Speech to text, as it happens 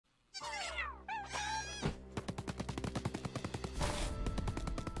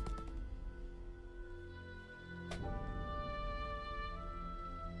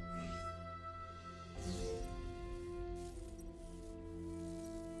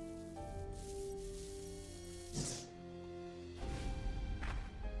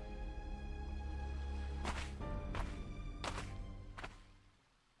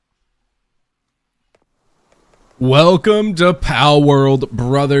Welcome to Palworld,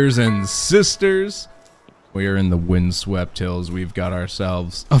 brothers and sisters. We are in the windswept hills. We've got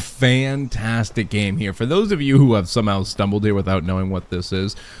ourselves a fantastic game here. For those of you who have somehow stumbled here without knowing what this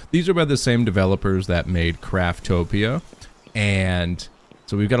is, these are by the same developers that made Craftopia. And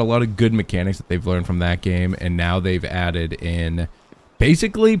so we've got a lot of good mechanics that they've learned from that game. And now they've added in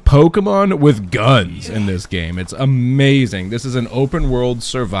basically Pokemon with guns in this game. It's amazing. This is an open world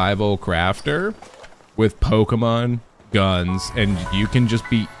survival crafter with Pokemon, guns, and you can just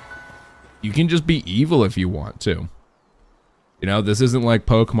be evil if you want to. You know, this isn't like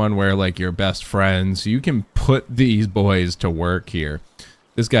Pokemon where like you're best friends. You can put these boys to work here.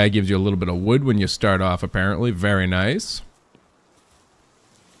 This guy gives you a little bit of wood when you start off, apparently. Very nice.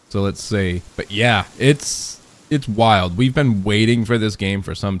 So let's see. But yeah, it's wild. We've been waiting for this game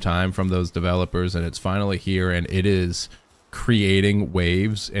for some time from those developers, and it's finally here, and it is creating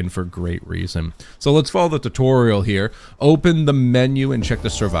waves, and for great reason. So let's follow the tutorial here. Open the menu and check the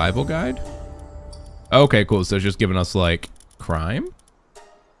survival guide. Okay, cool. So it's just giving us like crime.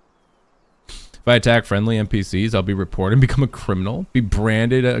 If I attack friendly NPCs, I'll be reported and become a criminal. Be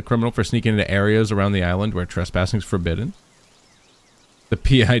branded a criminal for sneaking into areas around the island where trespassing is forbidden. The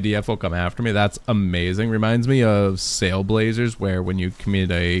PIDF will come after me. That's amazing. Reminds me of Sailblazers, where when you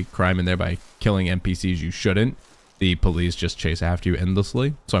commit a crime in there by killing NPCs you shouldn't, the police just chase after you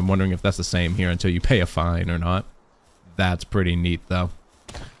endlessly. So I'm wondering if that's the same here until you pay a fine or not. That's pretty neat, though.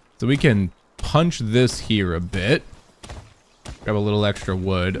 So we can punch this here a bit. Grab a little extra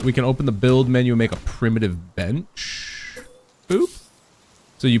wood. We can open the build menu and make a primitive bench. Boop.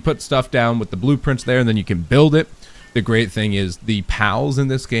 So you put stuff down with the blueprints there, and then you can build it. The great thing is the pals in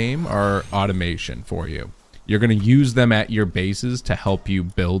this game are automation for you. You're going to use them at your bases to help you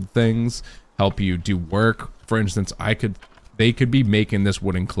build things, help you do work. For instance, they could be making this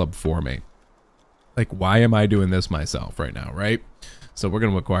wooden club for me. Like, why am I doing this myself right now, right? So we're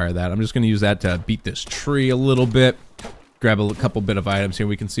going to acquire that. I'm just going to use that to beat this tree a little bit. Grab a couple bit of items here.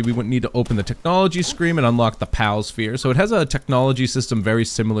 We can see we wouldn't need to open the technology screen and unlock the PAL sphere. So it has a technology system very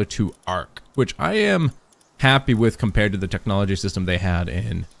similar to Ark, which I am happy with compared to the technology system they had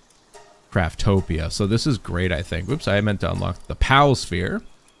in Craftopia. So this is great, I think. Whoops, I meant to unlock the PAL sphere.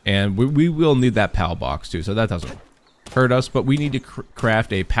 And we will need that PAL box too, so that doesn't hurt us. But we need to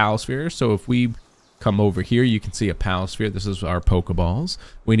craft a PAL sphere. So if we come over here, you can see a PAL sphere. This is our Pokeballs.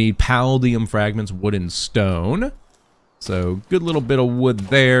 We need Palladium fragments, wood and stone. So good little bit of wood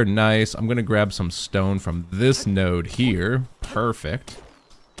there. Nice. I'm going to grab some stone from this node here. Perfect.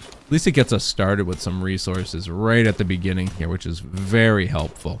 At least it gets us started with some resources right at the beginning here, which is very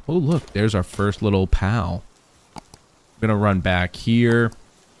helpful. Oh, look, there's our first little pal. I'm going to run back here.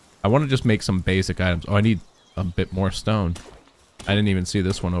 I want to just make some basic items. Oh, I need a bit more stone. I didn't even see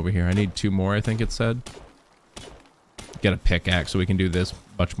this one over here. I need 2 more, I think it said. Get a pickaxe so we can do this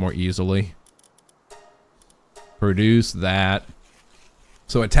much more easily. Produce that.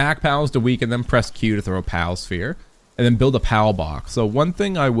 So attack pals to weaken them. Press Q to throw a pal sphere. And then build a pal box. So one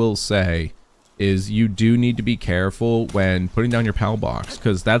thing I will say is you do need to be careful when putting down your pal box,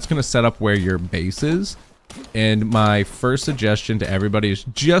 because that's going to set up where your base is. And my first suggestion to everybody is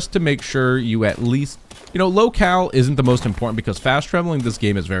just to make sure you at least, you know, locale isn't the most important, because fast traveling this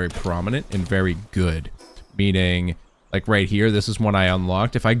game is very prominent and very good. Meaning, like right here, this is one I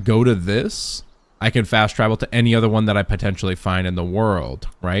unlocked. If I go to this, I can fast travel to any other one that I potentially find in the world,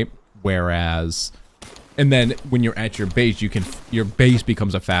 right? Whereas, and then when you're at your base, your base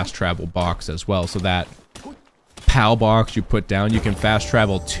becomes a fast travel box as well. So that PAL box you put down, you can fast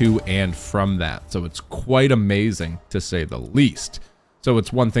travel to and from that. So it's quite amazing, to say the least. So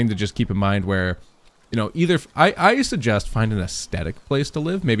it's one thing to just keep in mind where, you know, either I suggest find an aesthetic place to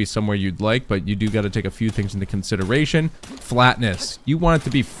live, maybe somewhere you'd like, but you do got to take a few things into consideration. Flatness. You want it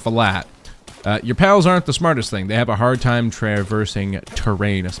to be flat. Your pals aren't the smartest thing. They have a hard time traversing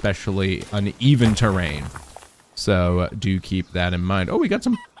terrain, especially uneven terrain. So do keep that in mind. Oh, we got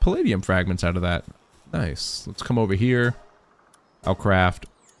some palladium fragments out of that. Nice. Let's come over here. I'll craft.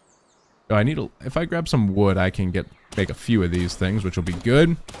 Oh, I need a, if I grab some wood, I can make a few of these things, which will be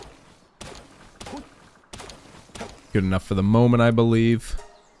good. Good enough for the moment, I believe.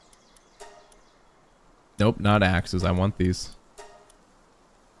 Nope, not axes. I want these.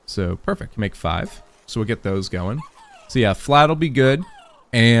 So perfect. Make 5. So we'll get those going. So yeah, flat will be good.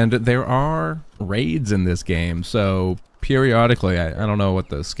 And there are raids in this game. So periodically, I don't know what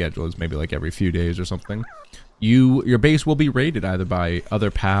the schedule is, maybe like every few days or something, your base will be raided either by other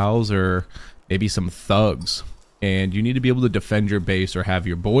pals or maybe some thugs, and you need to be able to defend your base or have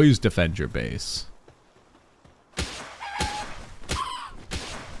your boys defend your base.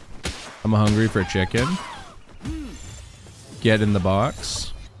 I'm hungry for chicken. get in the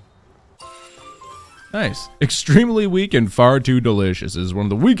box. Nice. Extremely weak and far too delicious. This is one of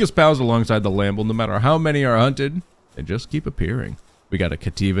the weakest pals alongside the Lamble. No matter how many are hunted, they just keep appearing. We got a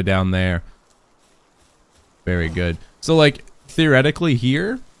Cativa down there. Very good. So, like, theoretically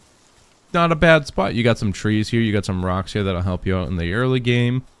here, not a bad spot. You got some trees here. You got some rocks here that'll help you out in the early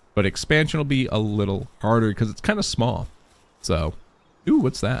game. But expansion will be a little harder because it's kind of small. So, ooh,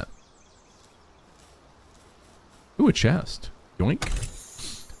 what's that? Ooh, a chest. Yoink.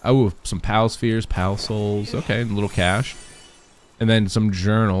 Oh, some pal spheres, pal souls. Okay, a little cash. And then some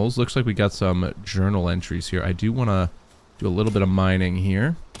journals. Looks like we got some journal entries here. I do want to do a little bit of mining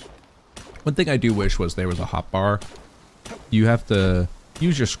here. One thing I do wish was there was a hotbar. You have to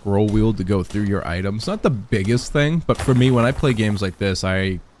use your scroll wheel to go through your items. Not the biggest thing, but for me, when I play games like this,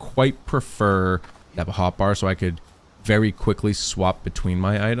 I quite prefer to have a hotbar so I could very quickly swap between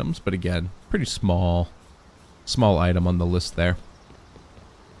my items. But again, pretty small item on the list there.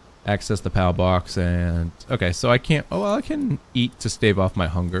 Access the PAL box and... Okay, so I can't... Oh, well, I can eat to stave off my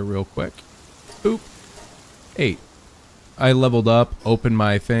hunger real quick. Boop. 8. I leveled up, open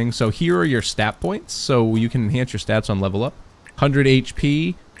my thing. So here are your stat points. So you can enhance your stats on level up. 100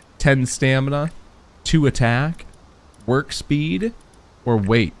 HP, 10 stamina, 2 attack, work speed, or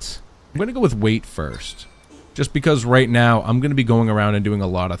weight. I'm going to go with weight first. Just because right now I'm going to be going around and doing a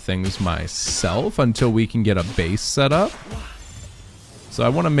lot of things myself until we can get a base set up. So I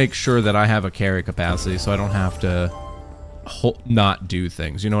want to make sure that I have a carry capacity so I don't have to not do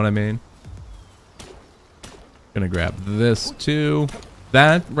things. You know what I mean? Gonna grab this too.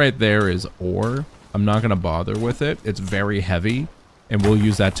 That right there is ore. I'm not gonna bother with it. It's very heavy and we'll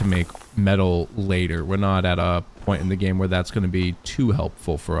use that to make metal later. We're not at a point in the game where that's gonna be too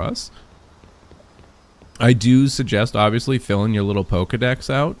helpful for us. I do suggest obviously filling your little Pokedex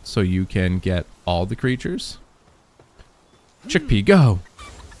out so you can get all the creatures. Chickpea, go!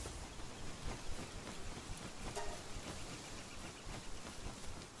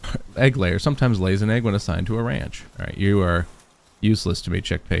 Egg layer sometimes lays an egg when assigned to a ranch. Alright, you are useless to me,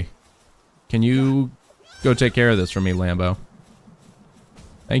 Chickpea. Can you go take care of this for me, Lambo?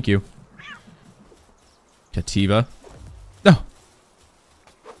 Thank you. Cativa. No!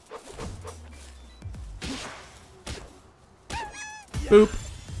 Boop.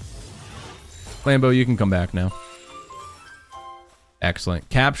 Lambo, you can come back now. Excellent.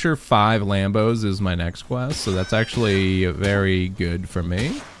 Capture 5 Lambos is my next quest, so that's actually very good for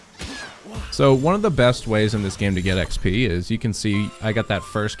me. So one of the best ways in this game to get XP is you can see I got that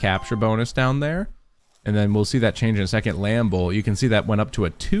first capture bonus down there, and then we'll see that change in a second. Lamble, you can see that went up to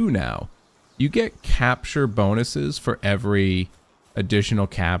a 2 now. You get capture bonuses for every additional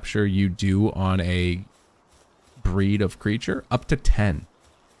capture you do on a breed of creature, up to 10.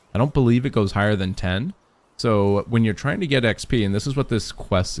 I don't believe it goes higher than 10. So when you're trying to get XP, and this is what this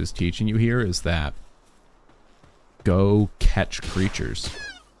quest is teaching you here, is that go catch creatures.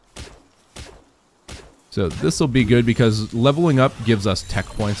 So this will be good because leveling up gives us tech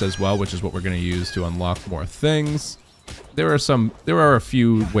points as well, which is what we're going to use to unlock more things. There are a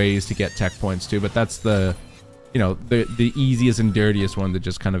few ways to get tech points too, but that's the, you know, the easiest and dirtiest one to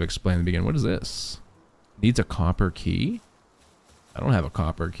just kind of explain in the beginning. What is this? Needs a copper key? I don't have a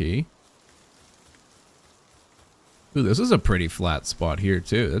copper key. Ooh, this is a pretty flat spot here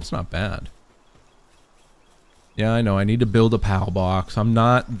too. That's not bad. Yeah, I know. I need to build a PAL box. I'm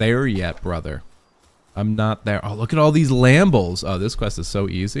not there yet, brother. I'm not there. Oh, look at all these Lambles. Oh, this quest is so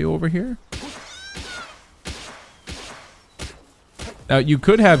easy over here. Now, you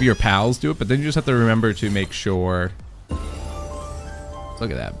could have your pals do it, but then you just have to remember to make sure... Look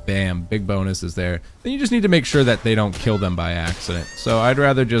at that. Bam. Big bonus is there. Then you just need to make sure that they don't kill them by accident. So I'd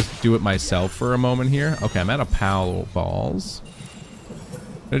rather just do it myself for a moment here. Okay, I'm out of pal balls.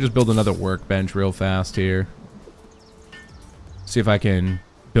 I'm gonna just build another workbench real fast here. See if I can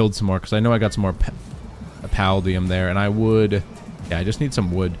build some more, because I know I got some more paldium there, and I would... Yeah, I just need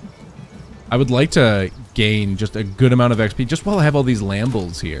some wood. I would like to gain just a good amount of XP just while I have all these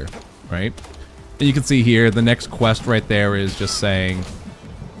Lambles here, right? And you can see here, the next quest right there is just saying...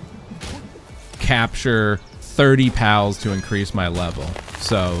 capture 30 pals to increase my level.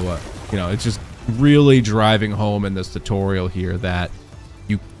 So, you know, it's just really driving home in this tutorial here that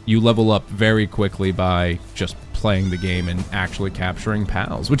you level up very quickly by just playing the game and actually capturing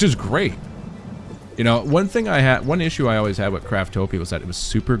pals, which is great. You know, one issue I always had with Craftopia was that it was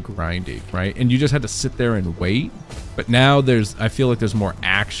super grindy, right? And you just had to sit there and wait. But now I feel like there's more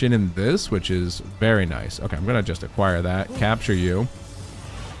action in this, which is very nice. Okay, I'm gonna just acquire that, capture you.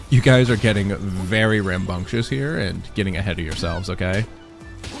 You guys are getting very rambunctious here and getting ahead of yourselves, okay?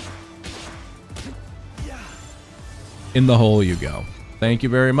 In the hole you go. Thank you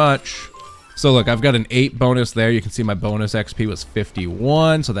very much. So look, I've got an 8 bonus there. You can see my bonus XP was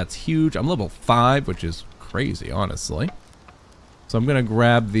 51, so that's huge. I'm level 5, which is crazy, honestly. So I'm going to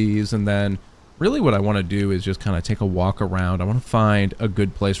grab these, and then really what I want to do is just kind of take a walk around. I want to find a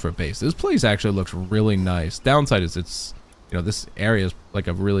good place for a base. This place actually looks really nice. Downside is it's, you know, this area is like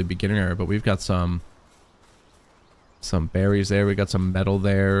a really beginner area, but we've got some berries there. We got some metal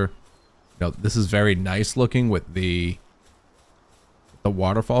there. You know, this is very nice looking with the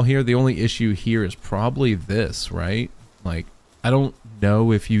waterfall here. The only issue here is probably this, right? Like, I don't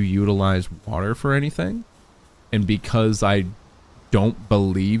know if you utilize water for anything. And because I don't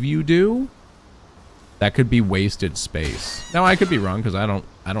believe you do, that could be wasted space. Now, I could be wrong because I don't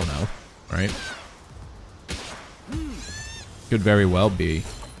know, right? Could very well be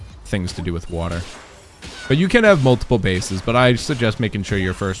things to do with water. But you can have multiple bases, but I suggest making sure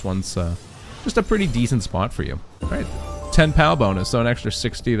your first one's just a pretty decent spot for you. All right. 10 PAL bonus, so an extra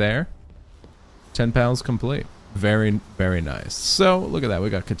 60 there. 10 PALs complete. Very, very nice. So, look at that. We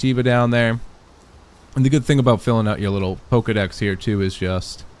got Kativa down there. And the good thing about filling out your little Pokedex here, too, is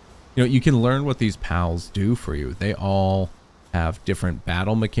just, you know, you can learn what these PALs do for you. They all have different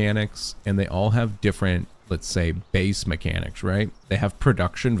battle mechanics, and they all have different, let's say, base mechanics, right? They have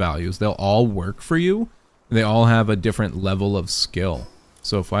production values. They'll all work for you. And they all have a different level of skill.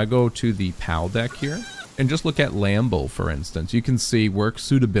 So if I go to the PAL deck here, and just look at Lambo, for instance, you can see work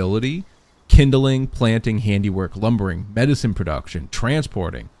suitability, kindling, planting, handiwork, lumbering, medicine production,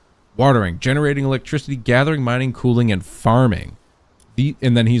 transporting, watering, generating electricity, gathering, mining, cooling, and farming.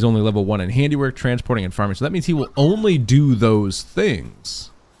 And then he's only level 1 in handiwork, transporting, and farming. So that means he will only do those things.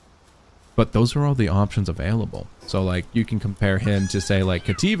 But those are all the options available. So like you can compare him to say like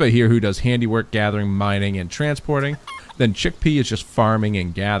Kativa here, who does handiwork, gathering, mining, and transporting. Then Chickpea is just farming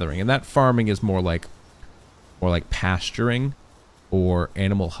and gathering. And that farming is more like pasturing or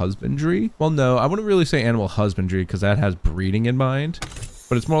animal husbandry. Well, no, I wouldn't really say animal husbandry because that has breeding in mind.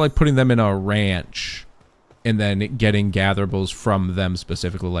 But it's more like putting them in a ranch and then getting gatherables from them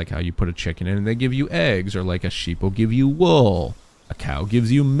specifically, like how you put a chicken in and they give you eggs, or like a sheep will give you wool. A cow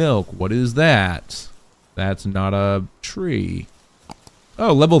gives you milk. What is that? That's not a tree.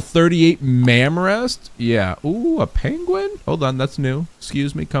 Oh, level 38 Mamrest? Yeah. Ooh, a penguin? Hold on, that's new.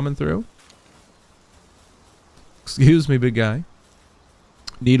 Excuse me, coming through. Excuse me, big guy.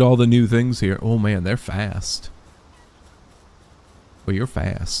 Need all the new things here. Oh, man, they're fast. Well, you're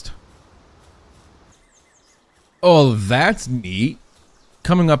fast. Oh, that's neat.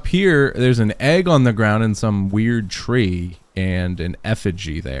 Coming up here, there's an egg on the ground in some weird tree and an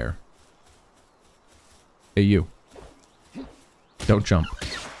effigy there. Hey, you. Don't jump.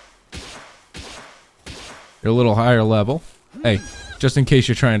 You're a little higher level. Hey, just in case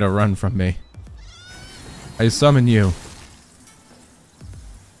you're trying to run from me. I summon you.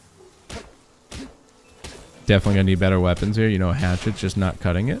 Definitely gonna need better weapons here. You know, a hatchet's just not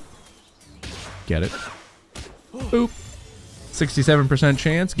cutting it. Get it. Boop. 67%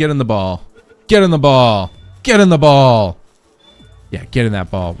 chance. Get in the ball. Get in the ball. Get in the ball. Yeah, get in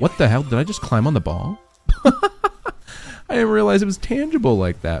that ball. What the hell? Did I just climb on the ball? I didn't realize it was tangible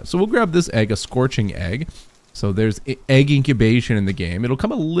like that. So we'll grab this egg, a scorching egg. So there's egg incubation in the game. It'll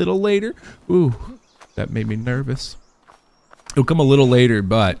come a little later. Ooh, that made me nervous. It'll come a little later,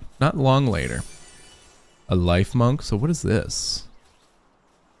 but not long later. A life monk. So what is this?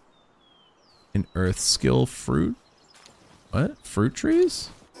 An earth skill fruit? What? Fruit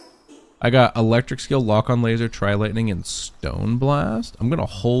trees? I got electric skill, lock on laser, tri lightning, and stone blast. I'm gonna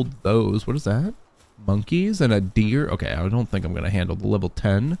hold those. What is that? Monkeys and a deer. Okay, I don't think I'm gonna handle the level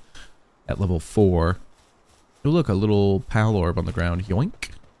 10 at level 4. Oh, look, a little pal orb on the ground. Yoink.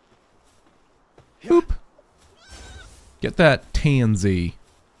 Boop. Get that tansy.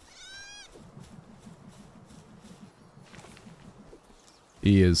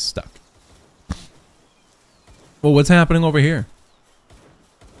 He is stuck. Well, what's happening over here?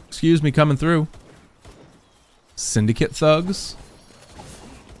 Excuse me, coming through. Syndicate thugs?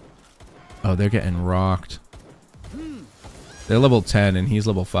 Oh, they're getting rocked. They're level 10 and he's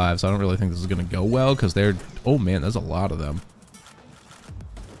level 5, so I don't really think this is going to go well because they're... Oh, man, there's a lot of them.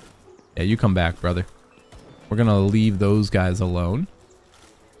 Yeah, you come back, brother. We're going to leave those guys alone.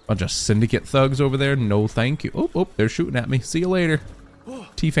 Bunch of syndicate thugs over there. No, thank you. Oh, oh, they're shooting at me. See you later.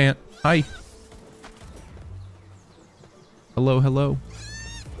 T-Fant. Hi. Hello, hello.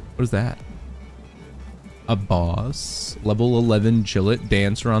 What is that? A boss. Level 11 Gillet.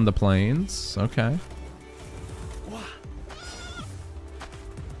 Dancer on the plains. Okay.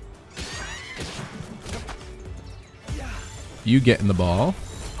 You get in the ball.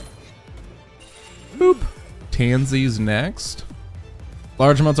 Boop. pansies next.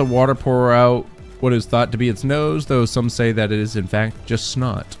 Large amounts of water pour out what is thought to be its nose, though some say that it is in fact just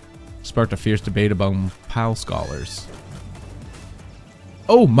snot. Sparked a fierce debate among Pal scholars.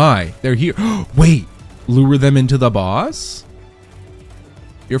 Oh my, they're here. Wait, lure them into the boss?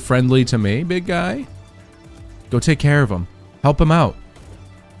 You're friendly to me, big guy? Go take care of him. Help him out.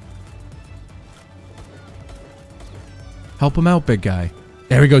 Help him out, big guy.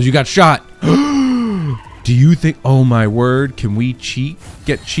 There he goes, you got shot. Do you think, oh my word, can we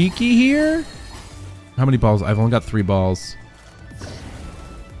get cheeky here? How many balls? I've only got 3 balls.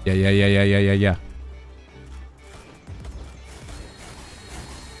 Yeah.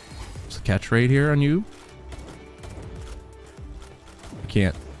 What's the catch rate here on you?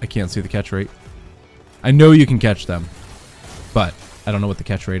 I can't see the catch rate. I know you can catch them, but I don't know what the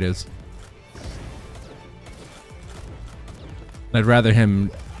catch rate is. I'd rather him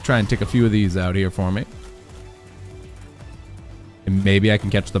try and take a few of these out here for me. And maybe I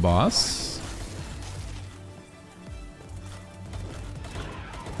can catch the boss.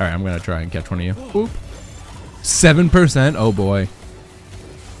 Alright, I'm gonna try and catch one of you. Oop. 7%? Oh boy.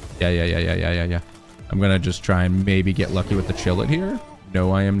 Yeah. I'm gonna just try and maybe get lucky with the chillet here.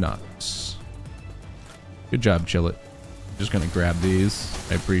 No, I am not. Good job, chillet. Just gonna grab these.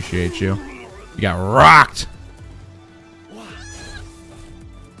 I appreciate you. You got rocked!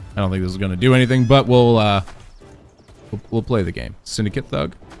 I don't think this is gonna do anything, but we'll play the game. Syndicate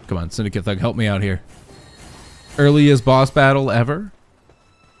Thug? Come on, Syndicate Thug, help me out here. Earliest boss battle ever?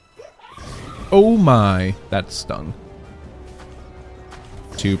 Oh my, that stung.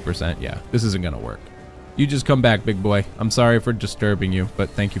 2%, yeah. This isn't gonna work. You just come back, big boy. I'm sorry for disturbing you, but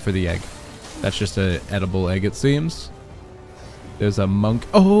thank you for the egg. That's just an edible egg, it seems. There's a monk.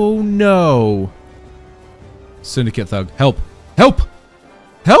 Oh no! Syndicate Thug, help! Help!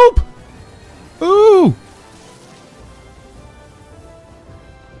 Help! Ooh!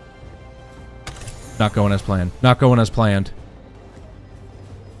 Not going as planned. Not going as planned.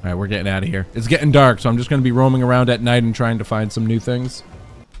 Alright, we're getting out of here. It's getting dark, so I'm just going to be roaming around at night and trying to find some new things.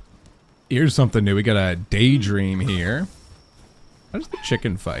 Here's something new. We got a daydream here. How does the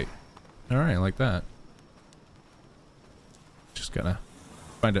chicken fight? Alright, I like that. Just gonna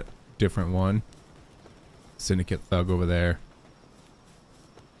find a different one. Syndicate Thug over there.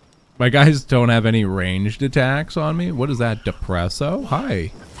 My guys don't have any ranged attacks on me. What is that? Depresso?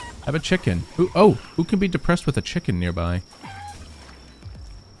 Hi. I have a chicken. Who can be depressed with a chicken nearby?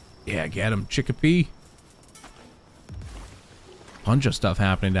 Yeah, get him, Chickapee. Bunch of stuff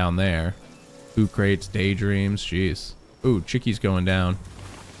happening down there. Food crates, daydreams, jeez. Ooh, Chickie's going down.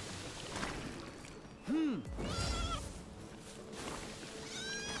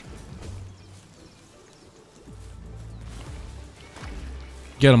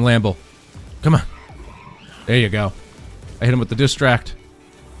 Get him, Lamble. Come on. There you go. I hit him with the distract.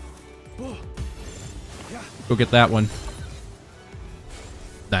 Go get that one.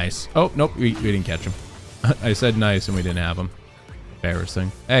 Nice. Oh, nope, we didn't catch him. I said nice and we didn't have him.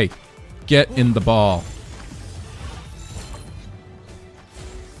 Embarrassing. Hey, get in the ball.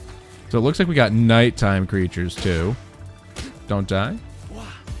 So it looks like we got nighttime creatures too. Don't die.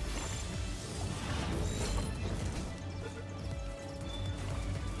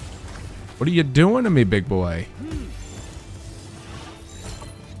 What are you doing to me, big boy?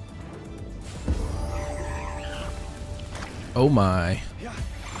 Oh my.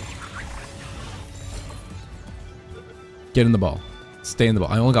 Get in the ball. Stay in the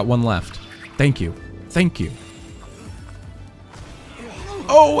ball. I only got one left. Thank you. Thank you.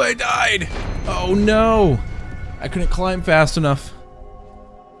 Oh, I died. Oh no. I couldn't climb fast enough.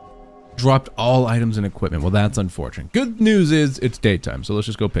 Dropped all items and equipment. Well, that's unfortunate. Good news is it's daytime, so let's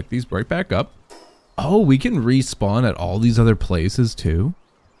just go pick these right back up. Oh, we can respawn at all these other places too.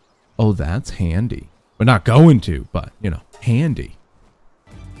 Oh, that's handy. We're not going to, but, you know, handy.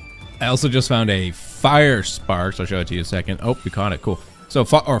 I also just found a fire sparks. I'll show it to you in a second. Oh, we caught it. Cool. So,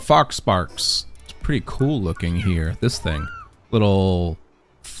 fox sparks. It's pretty cool looking here. This thing. Little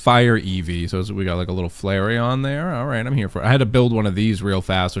fire EV. So we got like a little flary on there. All right, I'm here for it. I had to build one of these real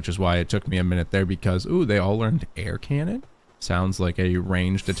fast, which is why it took me a minute there because, ooh, they all learned air cannon. Sounds like a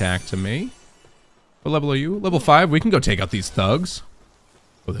ranged attack to me. What level are you? Level 5. We can go take out these thugs.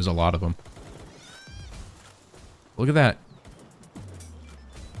 Oh, there's a lot of them. Look at that.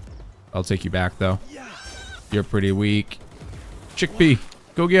 I'll take you back, though. You're pretty weak. Chickpea,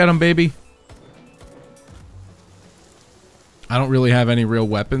 go get him, baby. I don't really have any real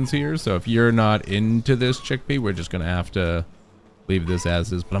weapons here, so if you're not into this, Chickpea, we're just going to have to leave this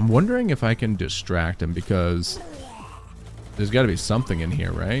as is. But I'm wondering if I can distract him, because there's got to be something in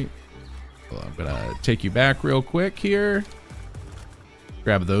here, right? Well, I'm gonna take you back real quick here.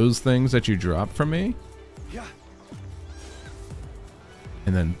 Grab those things that you dropped from me.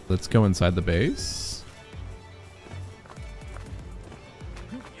 And then let's go inside the base.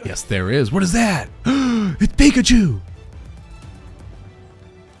 Yes, there is. What is that? It's Pikachu!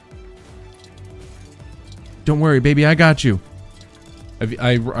 Don't worry, baby, I got you.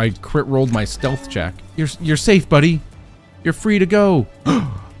 I crit rolled my stealth check. You're safe, buddy. You're free to go.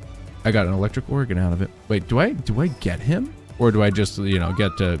 I got an electric organ out of it. Wait, do I get him? Or do I just, you know,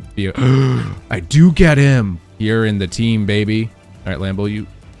 get to be a... I do get him. You're in the team, baby. All right, Lambo,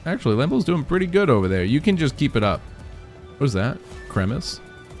 actually, Lambo's doing pretty good over there. You can just keep it up. What is that? Cremis?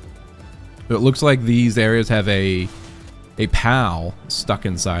 So it looks like these areas have a pal stuck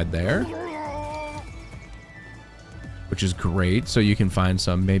inside there, which is great. So you can find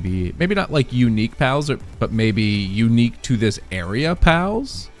some maybe not like unique pals, but maybe unique to this area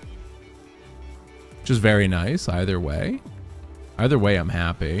pals, which is very nice. Either way, I'm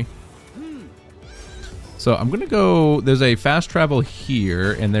happy. So I'm gonna go, there's a fast travel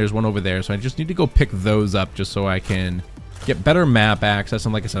here and there's one over there. So I just need to go pick those up just so I can get better map access.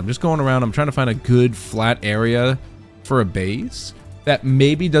 And like I said, I'm just going around. I'm trying to find a good flat area for a base that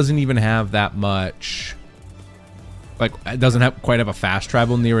maybe doesn't even have that much, like it doesn't quite have a fast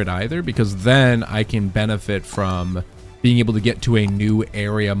travel near it either, because then I can benefit from being able to get to a new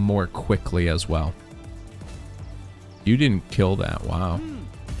area more quickly as well. You didn't kill that. Wow.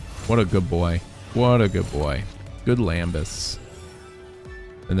 What a good boy. What a good boy. Good Lambus.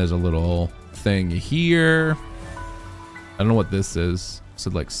 And there's a little thing here. I don't know what this is. It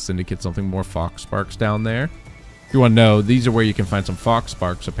said like syndicate something, more fox sparks down there. If you want to know, these are where you can find some fox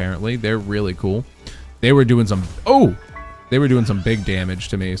sparks apparently. They're really cool. They were doing some big damage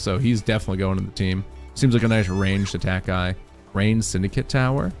to me, so he's definitely going to the team. Seems like a nice ranged attack guy. Range syndicate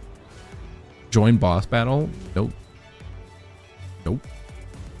tower. Join boss battle. Nope. Nope.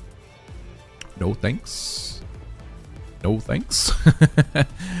 No thanks. No thanks.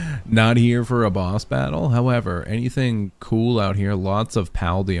 Not here for a boss battle. However, anything cool out here? Lots of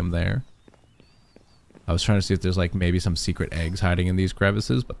paldium there. I was trying to see if there's like maybe some secret eggs hiding in these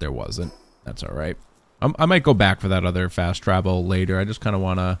crevices, but there wasn't. That's all right. I might go back for that other fast travel later. I just kind of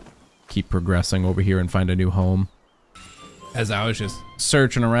want to keep progressing over here and find a new home. As I was just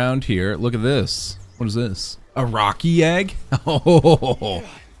searching around here, look at this. What is this? A rocky egg? Oh,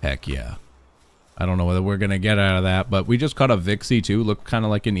 heck yeah. I don't know whether we're going to get out of that, but we just caught a Vixie too. Looked kind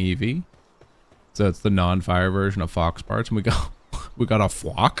of like an Eevee. So it's the non-fire version of Fox Parts. And we got a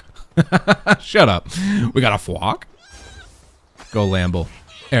Flock. Shut up. We got a Flock. Go Lamble.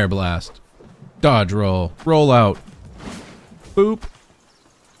 Air Blast. Dodge roll. Roll out. Boop.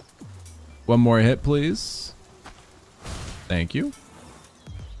 One more hit, please. Thank you.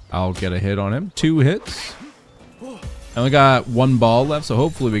 I'll get a hit on him. 2 hits. I only got 1 ball left, so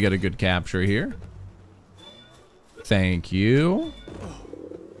hopefully we get a good capture here. Thank you.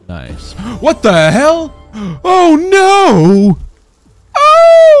 Nice. What the hell? Oh no!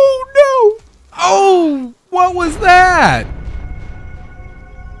 Oh no! Oh, what was that?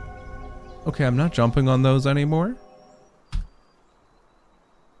 Okay, I'm not jumping on those anymore.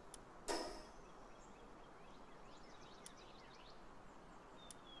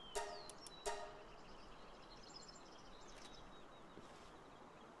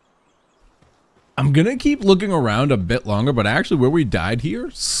 I'm gonna keep looking around a bit longer, but actually where we died here,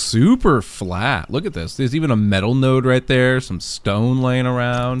 super flat. Look at this. There's even a metal node right there, some stone laying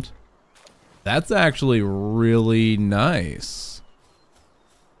around. That's actually really nice.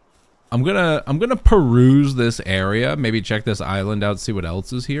 I'm gonna peruse this area, maybe check this island out, see what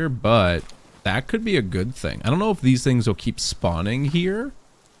else is here, but that could be a good thing. I don't know if these things will keep spawning here,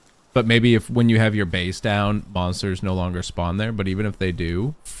 but maybe if when you have your base down, monsters no longer spawn there. But even if they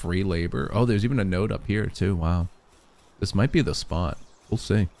do, free labor. Oh, there's even a node up here too. Wow. This might be the spot. We'll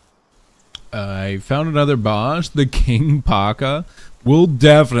see. I found another boss, the King Paka. We'll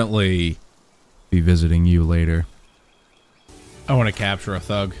definitely be visiting you later. I want to capture a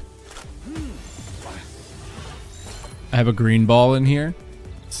thug. I have a green ball in here.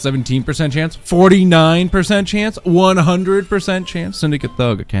 17% chance, 49% chance, 100% chance. Syndicate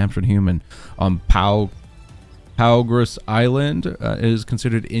thug, a captured human on Palworld Island is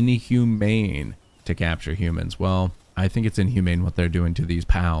considered inhumane to capture humans. Well, I think it's inhumane what they're doing to these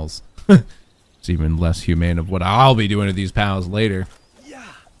pals. It's even less humane of what I'll be doing to these pals later.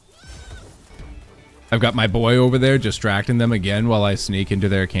 I've got my boy over there distracting them again while I sneak into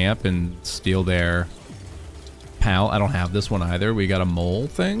their camp and steal their pal. I don't have this one either. We got a mole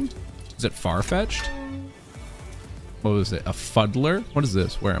thing. Is it far-fetched? What was it? A fuddler? What is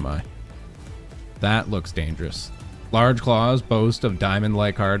this? Where am I? That looks dangerous. Large claws boast of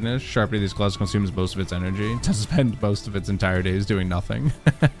diamond-like hardness. Sharpening these claws consumes most of its energy. To spend most of its entire days doing nothing.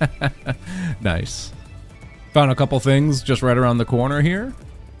 Nice. Found a couple things just right around the corner here.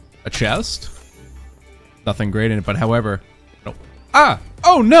 A chest. Nothing great in it, but however... No. Ah!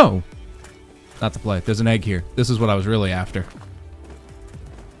 Oh, no! Not the play. There's an egg here. This is what I was really after.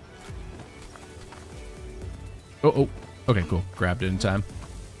 Oh. Okay, cool. Grabbed it in time.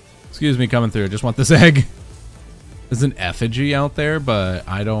 Excuse me coming through. I just want this egg. There's an effigy out there, but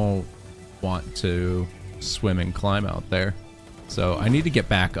I don't want to swim and climb out there. So I need to get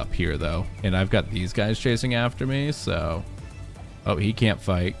back up here, though. And I've got these guys chasing after me, so... Oh, he can't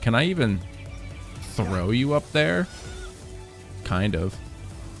fight. Can I even throw you up there? Kind of.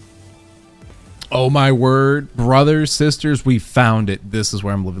 Oh, my word. Brothers, sisters, we found it. This is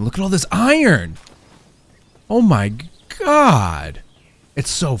where I'm living. Look at all this iron. Oh, my God. It's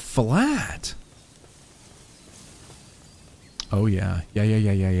so flat. Oh, yeah.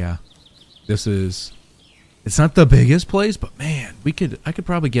 Yeah. This is... It's not the biggest place, but man, I could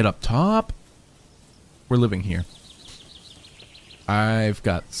probably get up top. We're living here. I've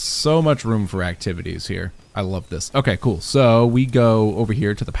got so much room for activities here. I love this. Okay, cool. So we go over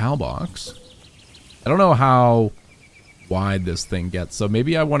here to the PAL box. I don't know how wide this thing gets, so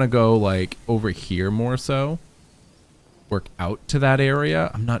maybe I want to go like over here more so. Work out to that area.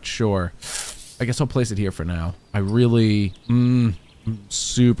 I'm not sure. I guess I'll place it here for now. I really, I'm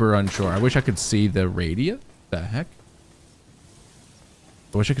super unsure. I wish I could see the radius. The heck?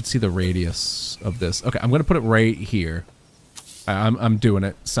 I wish I could see the radius of this. Okay, I'm gonna put it right here. I'm doing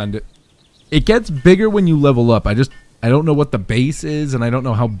it. Send it. It gets bigger when you level up. I don't know what the base is, and I don't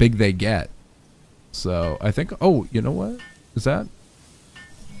know how big they get. So I think. Oh, you know what? Is that?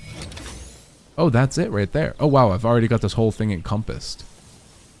 Oh, that's it right there. Oh wow, I've already got this whole thing encompassed.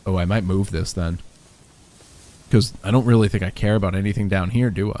 Oh, I might move this then, because I don't really think I care about anything down here,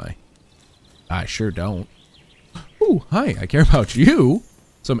 do I? I sure don't. Ooh, hi, I care about you.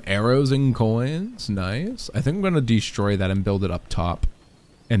 Some arrows and coins, nice. I think I'm going to destroy that and build it up top.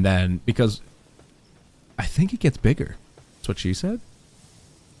 And then, because I think it gets bigger. That's what she said.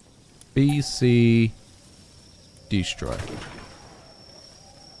 BC, destroy.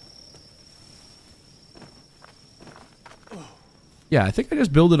 Yeah, I think I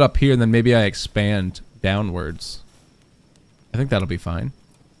just build it up here and then maybe I expand downwards. I think that'll be fine.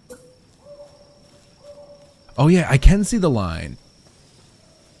 Oh yeah, I can see the line.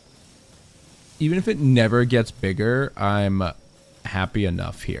 Even if it never gets bigger, I'm happy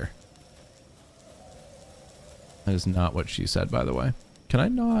enough here. That is not what she said, by the way. Can I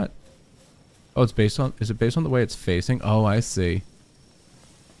not? Oh, it's based on... Is it based on the way it's facing? Oh, I see.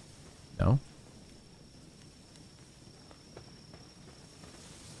 No?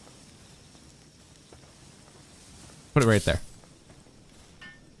 Put it right there.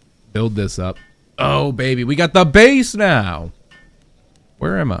 Build this up. Oh, baby, we got the base now.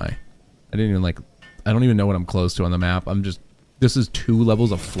 Where am I? I didn't even like... I don't even know what I'm close to on the map. I'm just... This is 2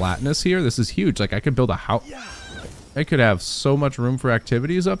 levels of flatness here. This is huge. Like, I could build a house... I could have so much room for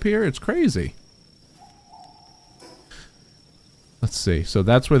activities up here. It's crazy. Let's see. So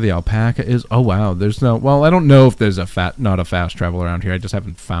that's where the alpaca is. Oh, wow. There's no... Well, I don't know if there's not a fast travel around here. I just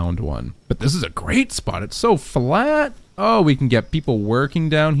haven't found one. But this is a great spot. It's so flat. Oh, we can get people working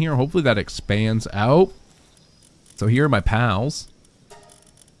down here. Hopefully that expands out. So here are my pals.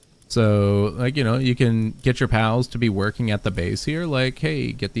 So, like, you know, you can get your pals to be working at the base here. Like,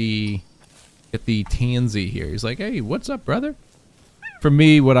 hey, get the Tansy here. He's like, hey, what's up, brother? For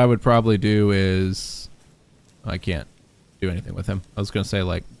me, what I would probably do is... I can't do anything with him. I was going to say,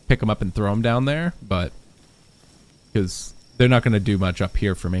 like, pick him up and throw him down there, but... Because they're not going to do much up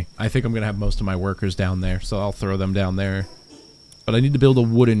here for me. I think I'm going to have most of my workers down there, so I'll throw them down there. But I need to build a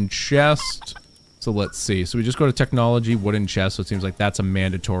wooden chest. So let's see. So we just go to technology, wooden chest. So it seems like that's a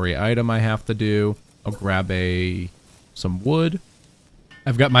mandatory item I have to do. I'll grab some wood.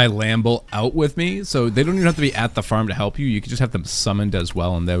 I've got my Lamble out with me, so they don't even have to be at the farm to help you. You can just have them summoned as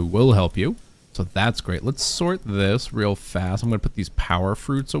well, and they will help you. So that's great. Let's sort this real fast. I'm going to put these power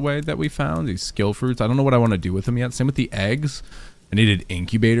fruits away that we found, these skill fruits. I don't know what I want to do with them yet. Same with the eggs. I needed an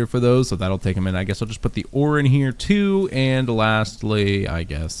incubator for those, so that'll take them in. I guess I'll just put the ore in here too. And lastly, I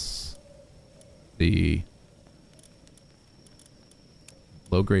guess, the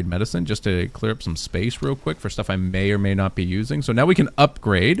low-grade medicine, just to clear up some space real quick for stuff I may or may not be using. So now we can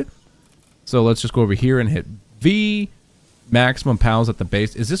upgrade. So let's just go over here and hit V. Maximum pals at the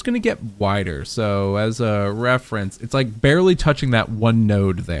base. Is this going to get wider? So as a reference, it's like barely touching that one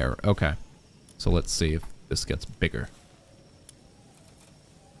node there. Okay. So let's see if this gets bigger.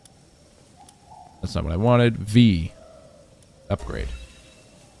 That's not what I wanted. V. Upgrade.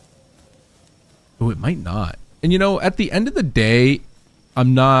 Oh, it might not. And you know, at the end of the day,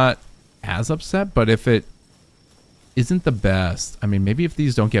 I'm not as upset, but if it isn't the best, I mean, maybe if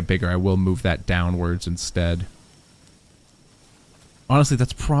these don't get bigger, I will move that downwards instead. Honestly,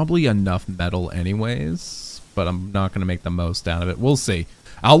 that's probably enough metal anyways, but I'm not going to make the most out of it. We'll see.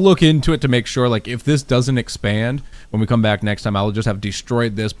 I'll look into it to make sure, like, if this doesn't expand, when we come back next time, I'll just have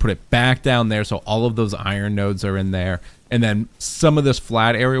destroyed this, put it back down there so all of those iron nodes are in there, and then some of this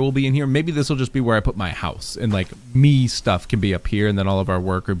flat area will be in here. Maybe this will just be where I put my house, and, like, me stuff can be up here, and then all of our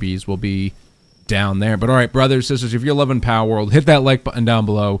worker bees will be down there. But, all right, brothers, sisters, if you're loving Palworld, hit that like button down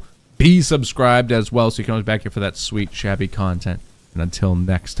below. Be subscribed as well so you can always back here for that sweet, shabby content. And until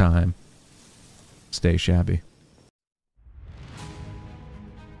next time, stay shabby.